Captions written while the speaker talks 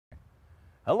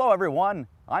Hello everyone,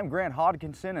 I'm Grant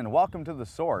Hodkinson and welcome to The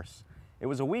Source. It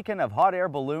was a weekend of hot air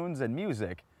balloons and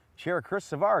music. Chair Chris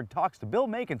Savard talks to Bill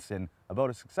Makinson about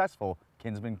a successful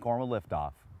Kinsmen Cornwall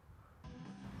Lift-Off.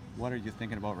 What are you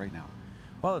thinking about right now?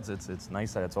 Well, it's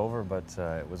nice that it's over, but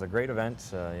it was a great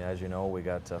event. As you know, we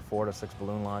got 4 to 6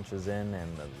 balloon launches in,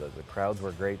 and the crowds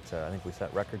were great. I think we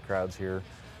set record crowds here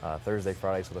Thursday,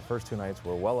 Friday, so the first 2 nights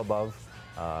were well above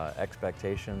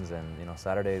expectations, and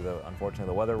Saturday, unfortunately,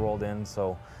 the weather rolled in,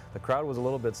 so the crowd was a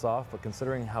little bit soft, but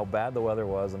considering how bad the weather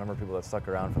was, the number of people that stuck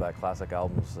around for that Classic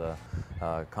Albums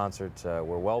concert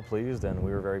were well pleased, and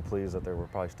we were very pleased that there were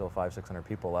probably still 500-600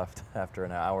 people left after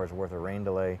an hour's worth of rain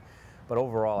delay. But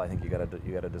overall, I think you got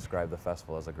to describe the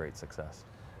festival as a great success.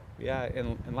 Yeah,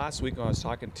 and last week when I was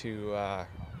talking to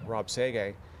Rob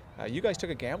Segay, you guys took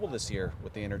a gamble this year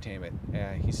with the entertainment.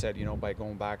 He said, by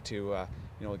going back to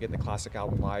getting the Classic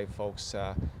Album live, folks,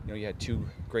 you had 2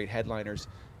 great headliners.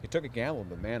 You took a gamble,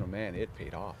 but man, oh man, it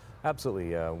paid off.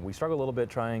 Absolutely. We struggled a little bit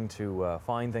trying to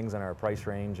find things in our price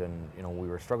range, and we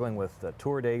were struggling with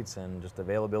tour dates and just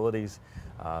availabilities.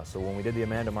 So when we did the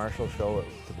Amanda Marshall show,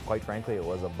 quite frankly, it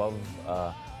was above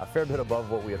a fair bit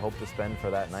above what we had hoped to spend for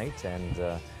that night.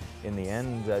 And in the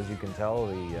end, as you can tell,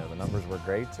 the numbers were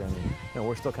great, and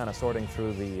we're still kind of sorting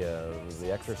through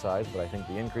the exercise. But I think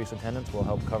the increased attendance will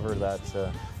help cover that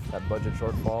budget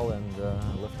shortfall,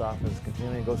 and Lift-Off is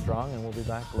continuing to go strong, and we'll be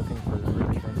back looking for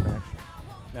next year.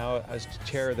 Now, as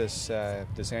chair of this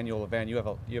annual event, you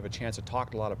have a chance to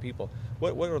talk to a lot of people.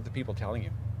 What are the people telling you?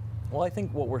 Well, I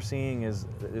think what we're seeing is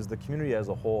the community as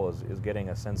a whole is getting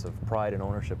a sense of pride and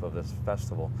ownership of this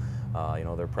festival.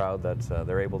 They're proud that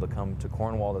they're able to come to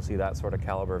Cornwall to see that sort of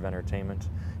caliber of entertainment.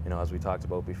 As we talked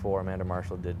about before, Amanda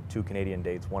Marshall did 2 Canadian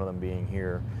dates, one of them being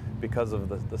here, because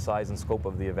of the size and scope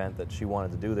of the event that she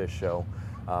wanted to do this show.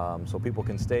 So people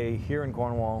can stay here in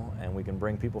Cornwall, and we can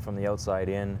bring people from the outside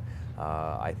in.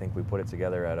 I think we put it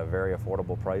together at a very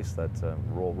affordable price that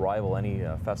will rival any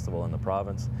festival in the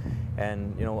province.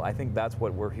 And I think that's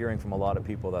what we're hearing from a lot of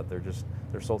people, that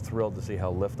they're so thrilled to see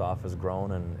how Lift-Off has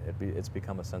grown, and it's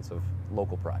become a sense of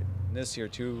local pride. This year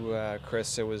too,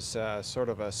 Chris, it was sort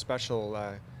of a special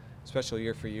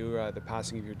year for you. The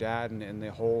passing of your dad, and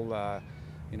the whole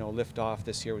Lift-Off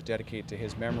this year was dedicated to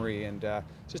his memory. And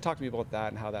just talk to me about that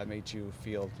and how that made you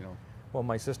feel. Well,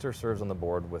 my sister serves on the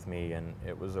board with me, and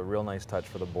it was a real nice touch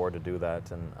for the board to do that.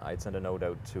 And I'd sent a note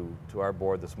out to our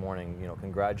board this morning,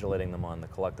 congratulating them on the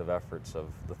collective efforts of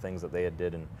the things that they had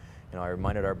did. And I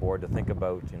reminded our board to think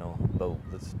about the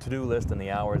to-do list and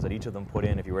the hours that each of them put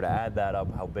in. If you were to add that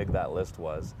up, how big that list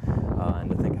was, and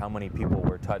to think how many people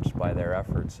were touched by their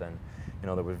efforts. And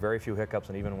there was very few hiccups,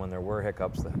 and even when there were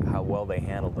hiccups, how well they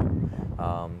handled them.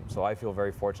 So I feel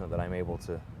very fortunate that I'm able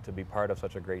to be part of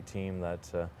such a great team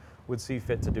that would see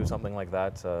fit to do something like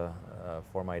that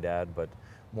for my dad. But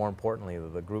more importantly,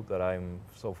 the group that I'm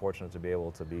so fortunate to be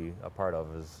able to be a part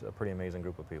of is a pretty amazing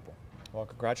group of people. Well,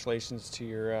 congratulations to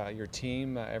your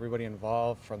team, everybody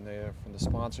involved, from the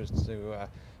sponsors to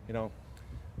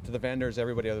to the vendors,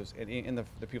 everybody else, and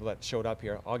the people that showed up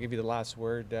here. I'll give you the last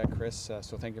word, Chris.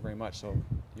 So thank you very much. So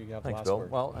you have the last Bill.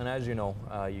 word. Well, and as you know,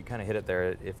 you kind of hit it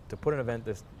there. If to put an event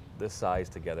this size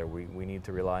together, we need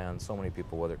to rely on so many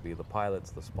people, whether it be the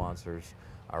pilots, the sponsors,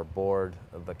 our board,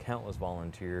 the countless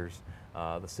volunteers,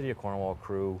 the City of Cornwall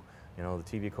crew, the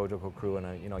TV Kojoko crew,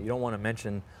 and you don't want to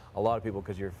mention a lot of people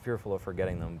because you're fearful of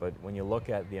forgetting them. But when you look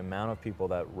at the amount of people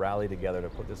that rally together to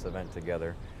put this event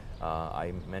together,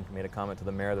 I made a comment to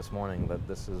the mayor this morning that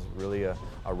this is really a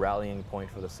rallying point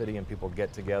for the city, and people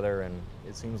get together, and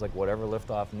it seems like whatever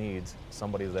Lift-Off needs,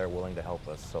 somebody's there willing to help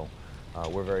us. So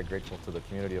we're very grateful to the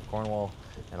community of Cornwall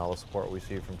and all the support we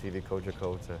see from TV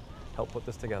Kojoko to help put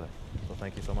this together. So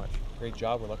thank you so much. Great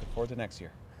job. We're looking forward to next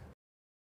year.